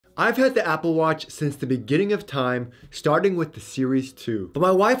I've had the Apple Watch since the beginning of time, starting with the Series 2. But my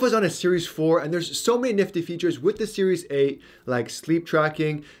wife was on a Series 4, and there's so many nifty features with the Series 8, like sleep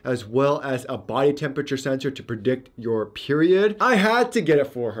tracking, as well as a body temperature sensor to predict your period. I had to get it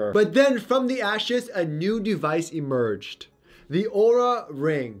for her. But then from the ashes, a new device emerged. The Oura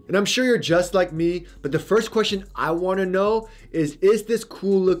Ring. And I'm sure you're just like me, but the first question I want to know is this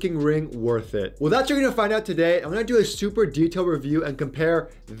cool looking ring worth it? Well, that's what you're going to find out today. I'm going to do a super detailed review and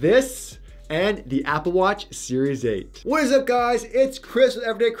compare this and the Apple Watch Series 8. What is up, guys? It's Chris with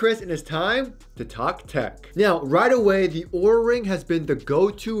Everyday Chris, and it's time to talk tech. Now, right away, the Oura Ring has been the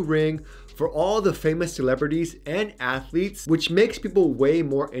go-to ring for all the famous celebrities and athletes, which makes people way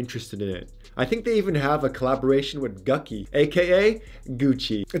more interested in it. I think they even have a collaboration with Gucci, aka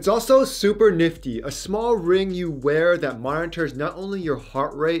Gucci. It's also super nifty, a small ring you wear that monitors not only your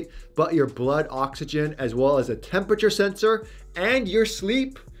heart rate, but your blood oxygen, as well as a temperature sensor and your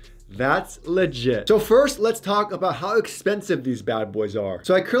sleep. That's legit. So first, let's talk about how expensive these bad boys are.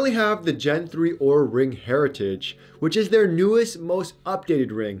 So I currently have the Gen 3 Oura Ring Heritage, which is their newest, most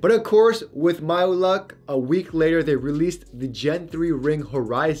updated ring. But of course, with my luck, a week later, they released the Gen 3 Ring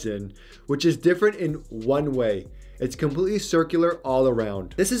Horizon, which is different in one way. It's completely circular all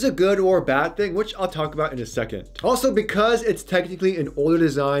around. This is a good or bad thing, which I'll talk about in a second. Also, because it's technically an older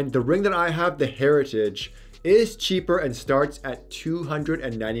design, the ring that I have, the Heritage, is cheaper and starts at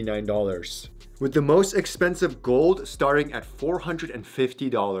 $299, with the most expensive gold starting at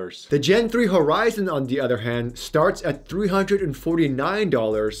 $450. The Gen 3 Horizon, on the other hand, starts at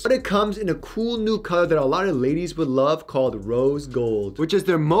 $349, but it comes in a cool new color that a lot of ladies would love called rose gold, which is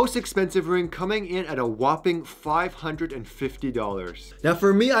their most expensive ring, coming in at a whopping $550. Now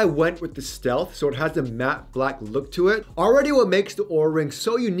for me, I went with the Stealth, so it has a matte black look to it. Already what makes the Oura Ring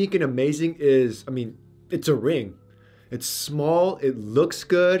so unique and amazing is, it's a ring. It's small, it looks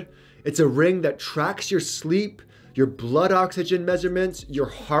good. It's a ring that tracks your sleep, your blood oxygen measurements, your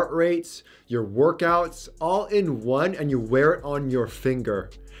heart rates, your workouts, all in one, and you wear it on your finger.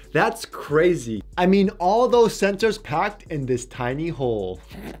 That's crazy. All those sensors packed in this tiny hole.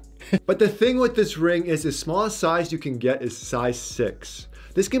 But the thing with this ring is the smallest size you can get is size 6.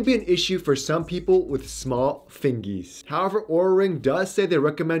 This can be an issue for some people with small fingies. However, Oura Ring does say they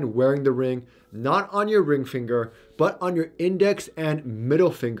recommend wearing the ring not on your ring finger, but on your index and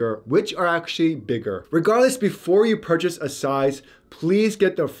middle finger, which are actually bigger. Regardless, before you purchase a size, please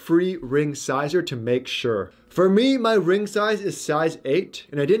get the free ring sizer to make sure. For me, my ring size is size 8,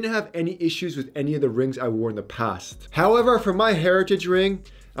 and I didn't have any issues with any of the rings I wore in the past. However, for my Heritage ring,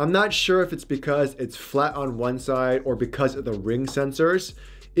 I'm not sure if it's because it's flat on one side or because of the ring sensors.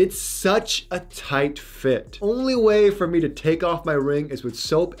 It's such a tight fit. Only way for me to take off my ring is with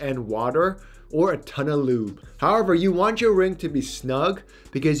soap and water or a ton of lube. However, you want your ring to be snug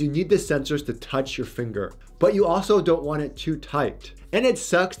because you need the sensors to touch your finger, but you also don't want it too tight. And it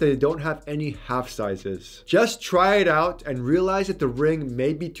sucks that they don't have any half sizes. Just try it out and realize that the ring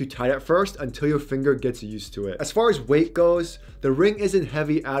may be too tight at first until your finger gets used to it. As far as weight goes, the ring isn't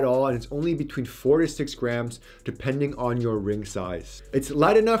heavy at all, and it's only between 4 to 6 grams depending on your ring size. It's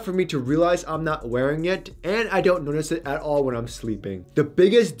light enough for me to realize I'm not wearing it, and I don't notice it at all when I'm sleeping. The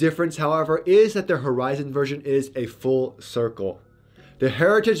biggest difference, however, is that the Horizon version is a full circle. The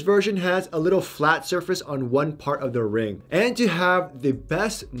Heritage version has a little flat surface on one part of the ring. And to have the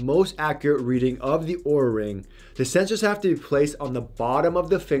best, most accurate reading of the Oura Ring, the sensors have to be placed on the bottom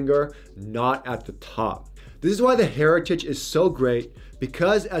of the finger, not at the top. This is why the Heritage is so great,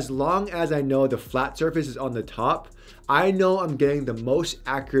 because as long as I know the flat surface is on the top, I know I'm getting the most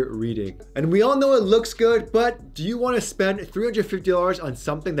accurate reading. And we all know it looks good, but do you want to spend $350 on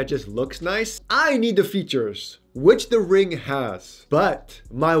something that just looks nice? I need the features, which the ring has. But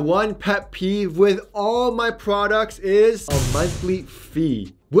my one pet peeve with all my products is a monthly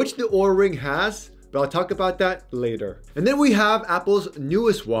fee, which the Oura Ring has, but I'll talk about that later. And then we have Apple's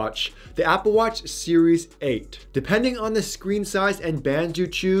newest watch, the Apple Watch Series 8. Depending on the screen size and bands you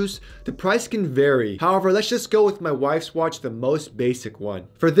choose, the price can vary. However, let's just go with my wife's watch, the most basic one.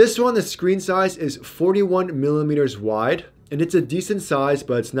 For this one, the screen size is 41 millimeters wide, and it's a decent size,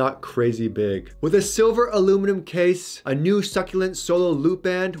 but it's not crazy big. With a silver aluminum case, a new succulent solo loop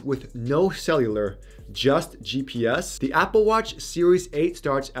band with no cellular, just GPS, the Apple Watch Series 8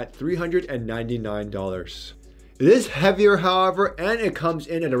 starts at $399. It is heavier, however, and it comes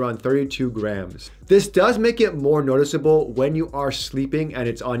in at around 32 grams. This does make it more noticeable when you are sleeping and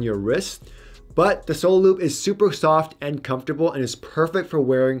it's on your wrist, but the solo loop is super soft and comfortable and is perfect for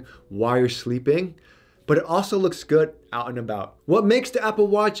wearing while you're sleeping. But it also looks good out and about. What makes the Apple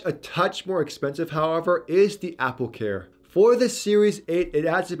Watch a touch more expensive, however, is the Apple Care. For the Series 8, it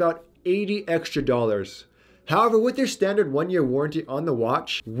adds about $80 extra. However, with their standard 1-year warranty on the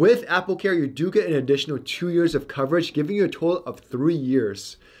watch, with AppleCare, you do get an additional 2 years of coverage, giving you a total of 3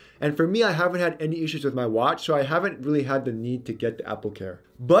 years. And for me, I haven't had any issues with my watch, so I haven't really had the need to get the AppleCare.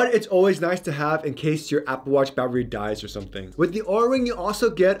 But it's always nice to have in case your Apple Watch battery dies or something. With the Oura Ring, you also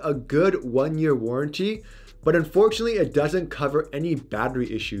get a good 1-year warranty, but unfortunately, it doesn't cover any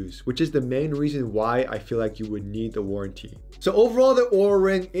battery issues, which is the main reason why I feel like you would need the warranty. So overall, the Oura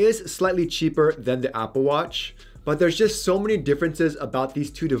Ring is slightly cheaper than the Apple Watch, but there's just so many differences about these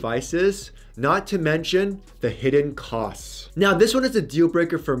two devices, not to mention the hidden costs. Now, this one is a deal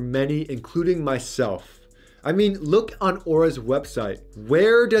breaker for many, including myself. I mean, look on Oura's website.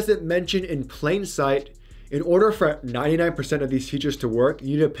 Where does it mention in plain sight, in order for 99% of these features to work,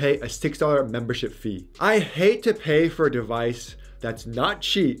 you need to pay a $6 membership fee? I hate to pay for a device that's not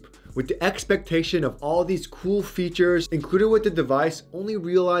cheap with the expectation of all these cool features included with the device, only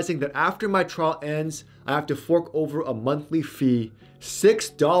realizing that after my trial ends, I have to fork over a monthly fee,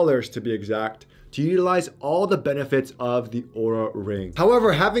 $6 to be exact, to utilize all the benefits of the Oura Ring.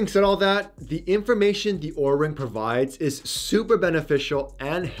 However, having said all that, the information the Oura Ring provides is super beneficial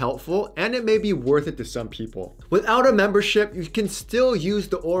and helpful, and it may be worth it to some people. Without a membership, you can still use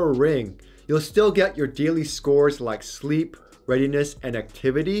the Oura Ring. You'll still get your daily scores like sleep, readiness, and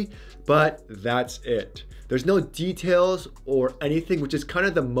activity, but that's it. There's no details or anything, which is kind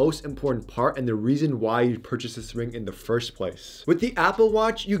of the most important part and the reason why you purchased this ring in the first place. With the Apple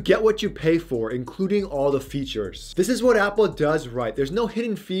Watch, you get what you pay for, including all the features. This is what Apple does right. There's no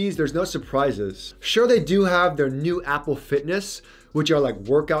hidden fees, there's no surprises. Sure, they do have their new Apple Fitness, which are like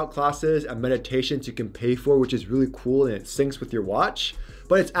workout classes and meditations you can pay for, which is really cool and it syncs with your watch.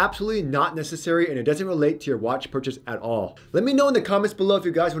 But it's absolutely not necessary and it doesn't relate to your watch purchase at all. Let me know in the comments below if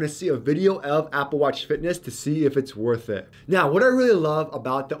you guys want to see a video of Apple Watch Fitness to see if it's worth it. Now, what I really love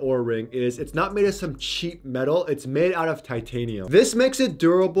about the Oura Ring is it's not made of some cheap metal, it's made out of titanium. This makes it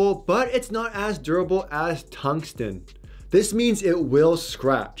durable, but it's not as durable as tungsten. This means it will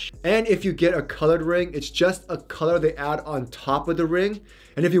scratch. And if you get a colored ring, it's just a color they add on top of the ring.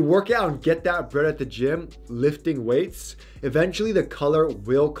 And if you work out and get that bread at the gym, lifting weights, eventually the color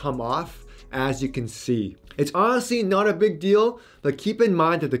will come off, as you can see. It's honestly not a big deal, but keep in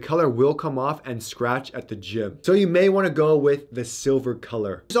mind that the color will come off and scratch at the gym. So you may want to go with the silver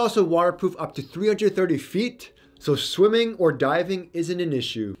color. It's also waterproof up to 330 feet. So swimming or diving isn't an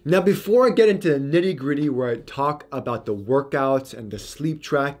issue. Now, before I get into the nitty gritty where I talk about the workouts and the sleep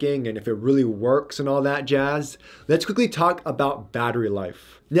tracking and if it really works and all that jazz, let's quickly talk about battery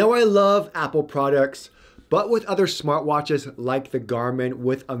life. Now, I love Apple products, but with other smartwatches like the Garmin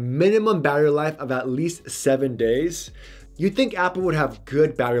with a minimum battery life of at least 7 days, you'd think Apple would have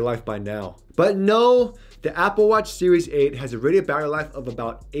good battery life by now. But no, the Apple Watch Series 8 has a rated battery life of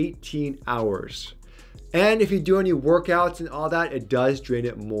about 18 hours. And if you do any workouts and all that, it does drain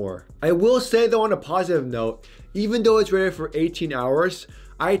it more. I will say though, on a positive note, even though it's rated for 18 hours,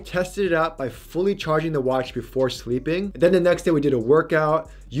 I tested it out by fully charging the watch before sleeping. And then the next day we did a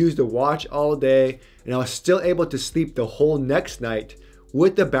workout, used the watch all day, and I was still able to sleep the whole next night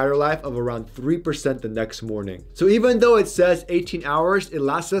with the battery life of around 3% the next morning. So even though it says 18 hours, it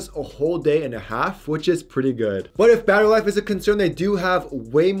lasts us a whole day and a half, which is pretty good. But if battery life is a concern, they do have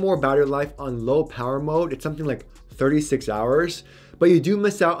way more battery life on low power mode. It's something like 36 hours, but you do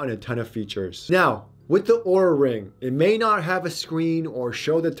miss out on a ton of features. Now, with the Oura Ring, it may not have a screen or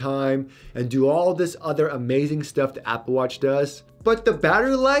show the time and do all this other amazing stuff the Apple Watch does, but the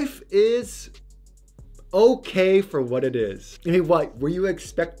battery life is okay for what it is. I mean, what, were you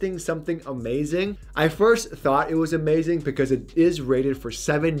expecting something amazing? I first thought it was amazing because it is rated for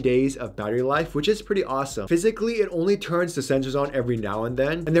 7 days of battery life, which is pretty awesome. Physically, it only turns the sensors on every now and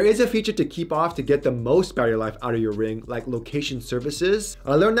then. And there is a feature to keep off to get the most battery life out of your ring, like location services.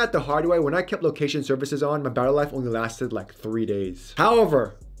 I learned that the hard way. When I kept location services on, my battery life only lasted like 3 days.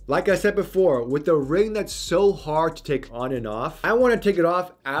 However, like I said before, with the ring that's so hard to take on and off, I want to take it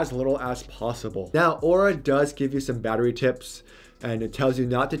off as little as possible. Now, Oura does give you some battery tips, and it tells you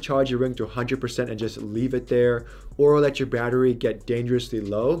not to charge your ring to 100% and just leave it there, or let your battery get dangerously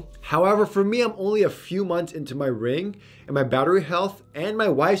low. However, for me, I'm only a few months into my ring, and my battery health and my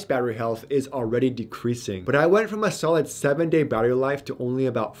wife's battery health is already decreasing. But I went from a solid 7-day battery life to only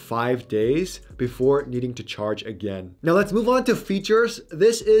about 5 days before needing to charge again. Now let's move on to features.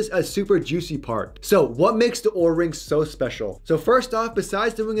 This is a super juicy part. So what makes the Oura Ring so special? So first off,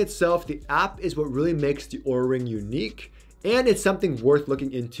 besides the ring itself, the app is what really makes the Oura Ring unique. And it's something worth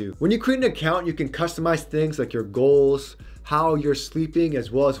looking into. When you create an account, you can customize things like your goals, how you're sleeping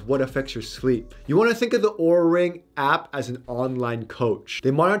as well as what affects your sleep. You want to think of the Oura Ring app as an online coach.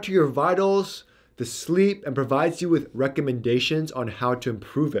 They monitor your vitals, the sleep, and provides you with recommendations on how to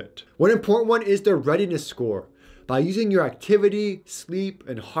improve it. One important one is the readiness score. By using your activity, sleep,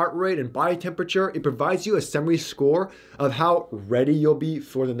 and heart rate and body temperature, it provides you a summary score of how ready you'll be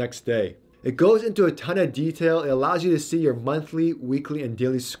for the next day. It goes into a ton of detail. It allows you to see your monthly, weekly, and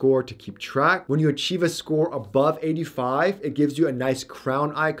daily score to keep track. When you achieve a score above 85, it gives you a nice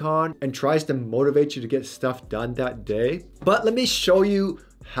crown icon and tries to motivate you to get stuff done that day. But let me show you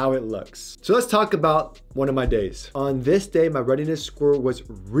how it looks. So let's talk about one of my days. On this day, my readiness score was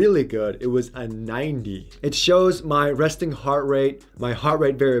really good. It was a 90. It shows my resting heart rate, my heart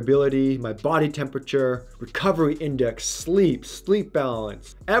rate variability, my body temperature, recovery index, sleep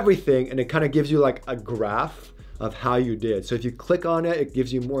balance, everything. And it kind of gives you like a graph of how you did. So if you click on it, it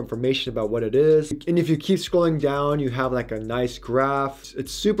gives you more information about what it is. And if you keep scrolling down, you have like a nice graph.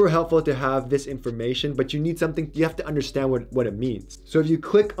 It's super helpful to have this information, but you need something, you have to understand what it means. So if you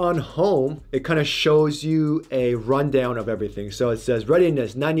click on home, it kind of shows you a rundown of everything. So it says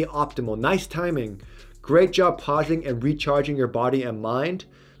readiness, 90 optimal, nice timing, great job pausing and recharging your body and mind.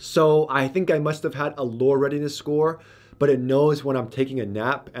 So I think I must have had a lower readiness score, but it knows when I'm taking a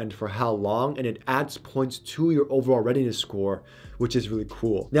nap and for how long, and it adds points to your overall readiness score, which is really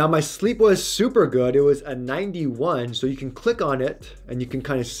cool. Now my sleep was super good. It was a 91, so you can click on it and you can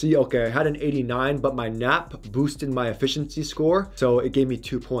kind of see, okay, I had an 89, but my nap boosted my efficiency score, so it gave me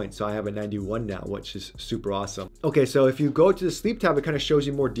 2 points. So I have a 91 now, which is super awesome. Okay, so if you go to the sleep tab, it kind of shows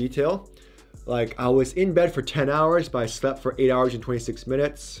you more detail. Like I was in bed for 10 hours, but I slept for 8 hours and 26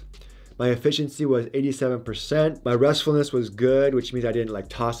 minutes. My efficiency was 87%. My restfulness was good, which means I didn't like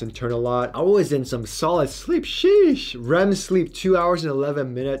toss and turn a lot. I was in some solid sleep, sheesh. REM sleep, 2 hours and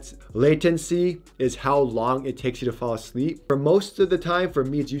 11 minutes. Latency is how long it takes you to fall asleep. For most of the time, for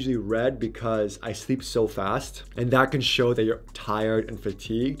me, it's usually red because I sleep so fast, and that can show that you're tired and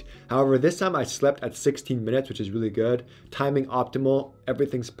fatigued. However, this time I slept at 16 minutes, which is really good. Timing optimal,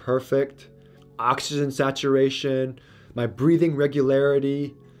 everything's perfect. Oxygen saturation, my breathing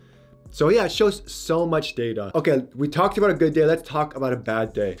regularity. So yeah, it shows so much data. Okay, we talked about a good day. Let's talk about a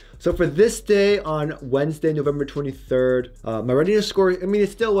bad day. So for this day on Wednesday, November 23rd, my readiness score, I mean,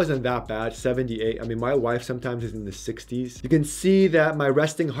 it still wasn't that bad, 78. I mean, my wife sometimes is in the 60s. You can see that my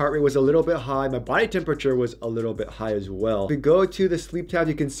resting heart rate was a little bit high. My body temperature was a little bit high as well. If we go to the sleep tab,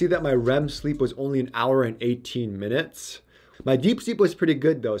 you can see that my REM sleep was only 1 hour and 18 minutes. My deep sleep was pretty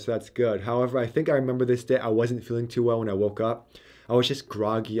good though, so that's good. However, I think I remember this day I wasn't feeling too well when I woke up. I was just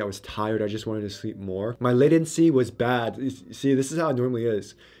groggy, I was tired, I just wanted to sleep more. My latency was bad. You see, this is how it normally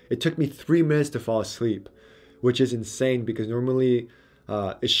is. It took me 3 minutes to fall asleep, which is insane because normally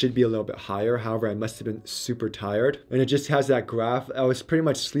it should be a little bit higher. However, I must have been super tired. And it just has that graph. I was pretty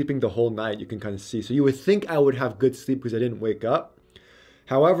much sleeping the whole night, you can kind of see. So you would think I would have good sleep because I didn't wake up.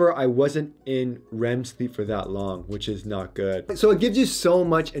 However, I wasn't in REM sleep for that long, which is not good. So it gives you so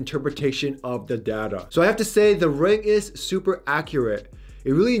much interpretation of the data. So I have to say the Ring is super accurate.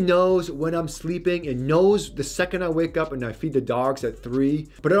 It really knows when I'm sleeping. It knows the second I wake up and I feed the dogs at 3.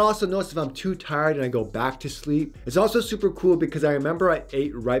 But it also knows if I'm too tired and I go back to sleep. It's also super cool because I remember I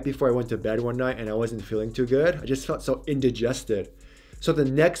ate right before I went to bed one night and I wasn't feeling too good. I just felt so indigested. So the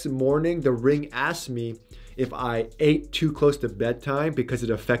next morning, the Ring asked me if I ate too close to bedtime because it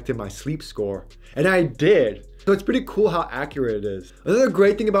affected my sleep score. And I did. So it's pretty cool how accurate it is. Another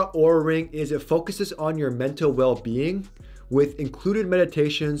great thing about Oura Ring is it focuses on your mental well-being with included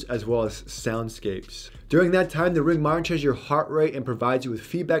meditations as well as soundscapes. During that time, the Ring monitors your heart rate and provides you with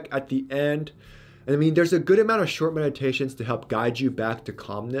feedback at the end. And I mean, there's a good amount of short meditations to help guide you back to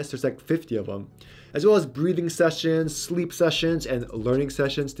calmness. There's like 50 of them, as well as breathing sessions, sleep sessions, and learning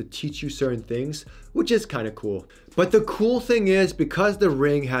sessions to teach you certain things, which is kind of cool. But the cool thing is, because the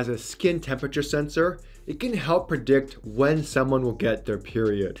Ring has a skin temperature sensor, it can help predict when someone will get their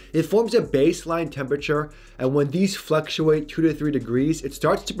period. It forms a baseline temperature, and when these fluctuate 2 to 3 degrees, it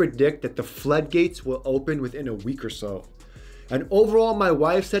starts to predict that the floodgates will open within a week or so. And overall, my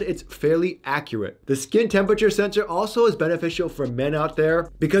wife said it's fairly accurate. The skin temperature sensor also is beneficial for men out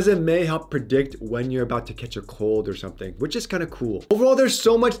there because it may help predict when you're about to catch a cold or something, which is kind of cool. Overall, there's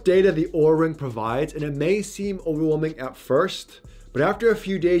so much data the Oura Ring provides, and it may seem overwhelming at first, but after a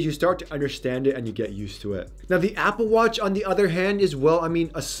few days, you start to understand it and you get used to it. Now, the Apple Watch, on the other hand, is, well, I mean,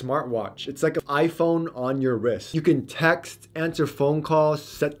 a smartwatch. It's like an iPhone on your wrist. You can text, answer phone calls,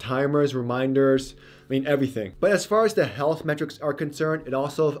 set timers, reminders, I mean, everything. But as far as the health metrics are concerned, it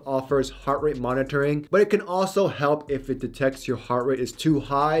also offers heart rate monitoring, but it can also help if it detects your heart rate is too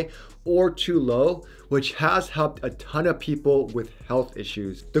high or too low, which has helped a ton of people with health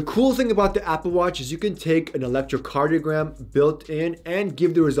issues. The cool thing about the Apple Watch is you can take an electrocardiogram built in and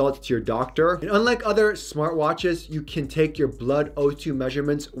give the results to your doctor. And unlike other smartwatches, you can take your blood O2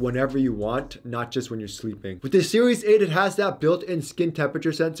 measurements whenever you want, not just when you're sleeping. With the Series 8, it has that built-in skin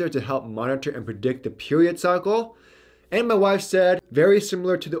temperature sensor to help monitor and predict the period cycle. And my wife said, very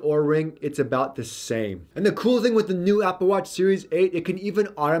similar to the Oura Ring, it's about the same. And the cool thing with the new Apple Watch Series 8, it can even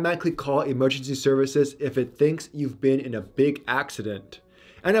automatically call emergency services if it thinks you've been in a big accident.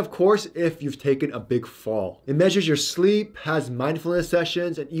 And of course, if you've taken a big fall. It measures your sleep, has mindfulness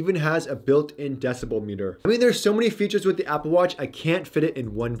sessions, and even has a built-in decibel meter. I mean, there's so many features with the Apple Watch, I can't fit it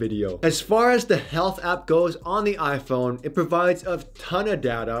in one video. As far as the health app goes on the iPhone, it provides a ton of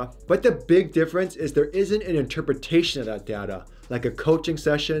data, but the big difference is there isn't an interpretation of that data, like a coaching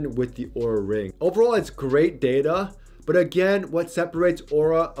session with the Oura Ring. Overall, it's great data, but again, what separates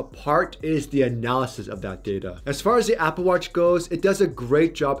Oura apart is the analysis of that data. As far as the Apple Watch goes, it does a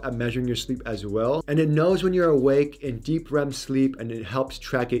great job at measuring your sleep as well, and it knows when you're awake in deep REM sleep and it helps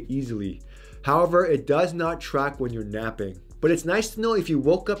track it easily. However, it does not track when you're napping. But it's nice to know if you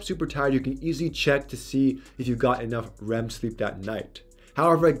woke up super tired, you can easily check to see if you got enough REM sleep that night.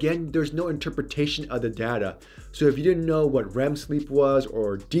 However, again, there's no interpretation of the data. So if you didn't know what REM sleep was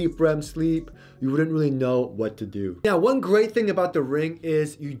or deep REM sleep, you wouldn't really know what to do. Now, one great thing about the Ring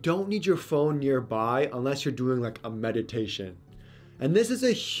is you don't need your phone nearby unless you're doing like a meditation. And this is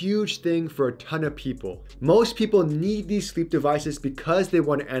a huge thing for a ton of people. Most people need these sleep devices because they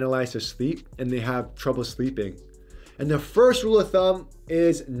want to analyze their sleep and they have trouble sleeping. And the first rule of thumb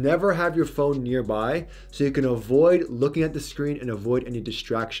is never have your phone nearby so you can avoid looking at the screen and avoid any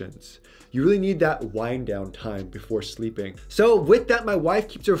distractions. You really need that wind down time before sleeping. So with that, my wife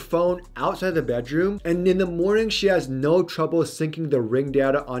keeps her phone outside the bedroom, and in the morning she has no trouble syncing the Ring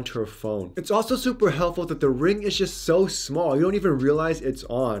data onto her phone. It's also super helpful that the Ring is just so small, you don't even realize it's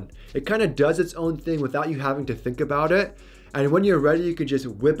on. It kind of does its own thing without you having to think about it. And when you're ready, you can just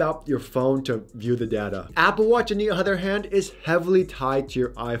whip out your phone to view the data. Apple Watch, on the other hand, is heavily tied to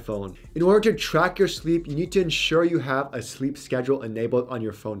your iPhone. In order to track your sleep, you need to ensure you have a sleep schedule enabled on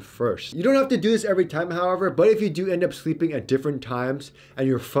your phone first. You don't have to do this every time, however, but if you do end up sleeping at different times and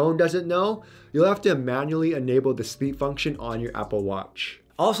your phone doesn't know, you'll have to manually enable the sleep function on your Apple Watch.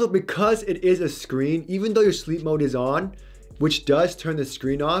 Also, because it is a screen, even though your sleep mode is on, which does turn the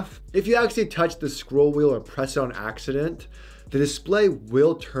screen off, if you actually touch the scroll wheel or press it on accident, the display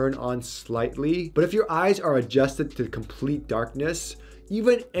will turn on slightly, but if your eyes are adjusted to complete darkness,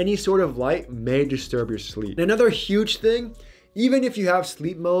 even any sort of light may disturb your sleep. And another huge thing, even if you have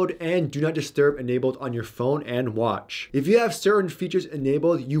sleep mode and do not disturb enabled on your phone and watch, if you have certain features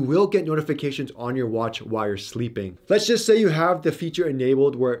enabled, you will get notifications on your watch while you're sleeping. Let's just say you have the feature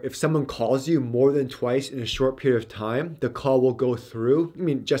enabled where if someone calls you more than twice in a short period of time, the call will go through. I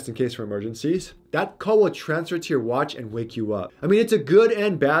mean, just in case for emergencies. That call will transfer to your watch and wake you up. I mean, it's a good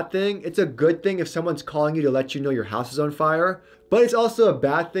and bad thing. It's a good thing if someone's calling you to let you know your house is on fire, but it's also a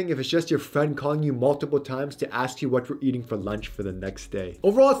bad thing if it's just your friend calling you multiple times to ask you what you're eating for lunch for the next day.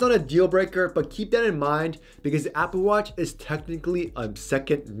 Overall, it's not a deal breaker, but keep that in mind because the Apple Watch is technically a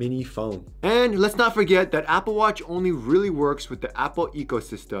second mini phone. And let's not forget that Apple Watch only really works with the Apple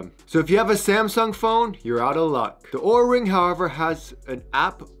ecosystem. So if you have a Samsung phone, you're out of luck. The Oura Ring, however, has an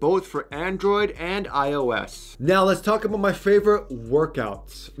app both for Android and iOS. Now let's talk about my favorite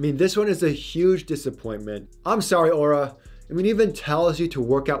workouts. I mean, this one is a huge disappointment. I'm sorry, Oura. I mean, it even tells you to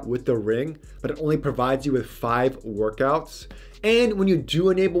work out with the Ring, but it only provides you with 5 workouts. And when you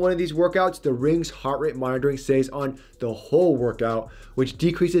do enable one of these workouts, the Ring's heart rate monitoring stays on the whole workout, which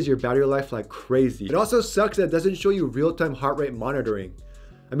decreases your battery life like crazy. It also sucks that it doesn't show you real-time heart rate monitoring.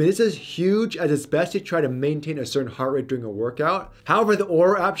 I mean, this is huge as it's best to try to maintain a certain heart rate during a workout. However, the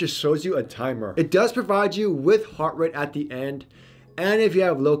Oura app just shows you a timer. It does provide you with heart rate at the end, and if you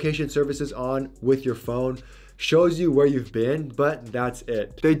have location services on with your phone, shows you where you've been, but that's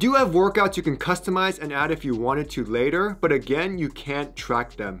it. They do have workouts you can customize and add if you wanted to later, but again, you can't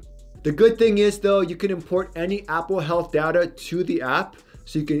track them. The good thing is though, you can import any Apple Health data to the app,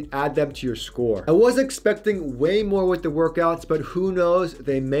 so you can add them to your score. I was expecting way more with the workouts, but who knows,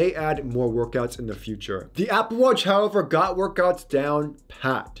 they may add more workouts in the future. The Apple Watch, however, got workouts down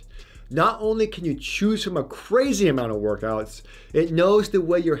pat. Not only can you choose from a crazy amount of workouts, it knows the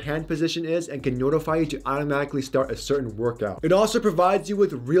way your hand position is and can notify you to automatically start a certain workout. It also provides you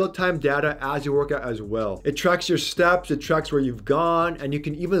with real-time data as you work out as well. It tracks your steps, it tracks where you've gone, and you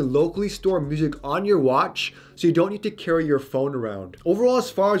can even locally store music on your watch so you don't need to carry your phone around. Overall,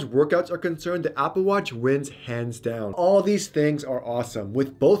 as far as workouts are concerned, the Apple Watch wins hands down. All these things are awesome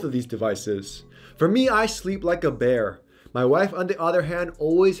with both of these devices. For me, I sleep like a bear. My wife, on the other hand,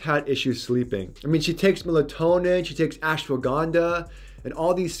 always had issues sleeping. I mean, she takes melatonin, she takes ashwagandha, and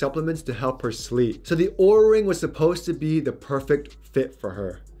all these supplements to help her sleep. So the Oura Ring was supposed to be the perfect fit for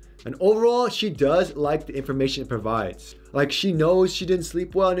her. And overall, she does like the information it provides. Like, she knows she didn't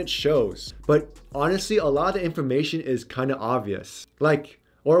sleep well and it shows. But honestly, a lot of the information is kind of obvious. Like,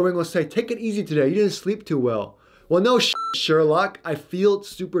 Oura Ring will say, take it easy today, you didn't sleep too well. Well, no Sherlock, I feel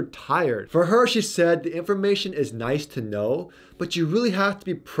super tired. For her, she said, the information is nice to know, but you really have to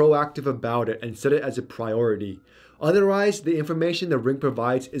be proactive about it and set it as a priority. Otherwise, the information the Ring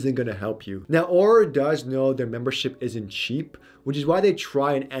provides isn't going to help you. Now, Oura does know their membership isn't cheap, which is why they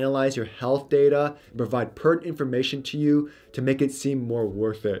try and analyze your health data and provide pertinent information to you to make it seem more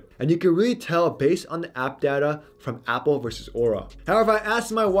worth it. And you can really tell based on the app data from Apple versus Oura. However, I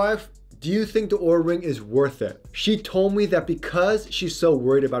asked my wife, do you think the Oura Ring is worth it? She told me that because she's so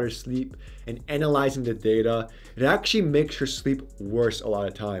worried about her sleep and analyzing the data, it actually makes her sleep worse a lot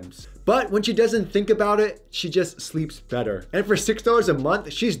of times. But when she doesn't think about it, she just sleeps better. And for $6 a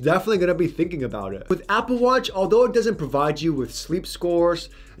month, she's definitely gonna be thinking about it. With Apple Watch, although it doesn't provide you with sleep scores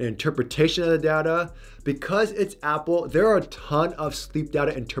and interpretation of the data, because it's Apple, there are a ton of sleep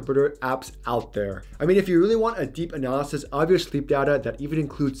data interpreter apps out there. I mean, if you really want a deep analysis of your sleep data that even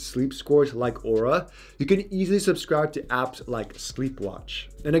includes sleep scores like Oura, you can easily subscribe to apps like Sleepwatch.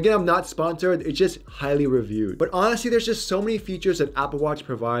 And again, I'm not sponsored, it's just highly reviewed. But honestly, there's just so many features that Apple Watch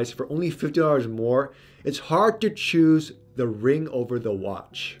provides for only $50 more, it's hard to choose the Ring over the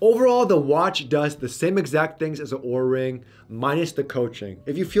watch. Overall, the watch does the same exact things as the Oura Ring, minus the coaching.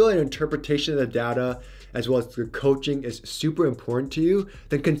 If you feel an interpretation of the data as well as the coaching is super important to you,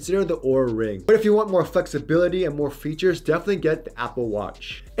 then consider the Oura Ring. But if you want more flexibility and more features, definitely get the Apple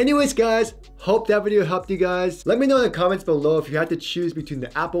Watch. Anyways, guys, hope that video helped you guys. Let me know in the comments below if you had to choose between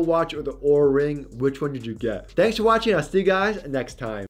the Apple Watch or the Oura Ring, which one did you get? Thanks for watching, I'll see you guys next time.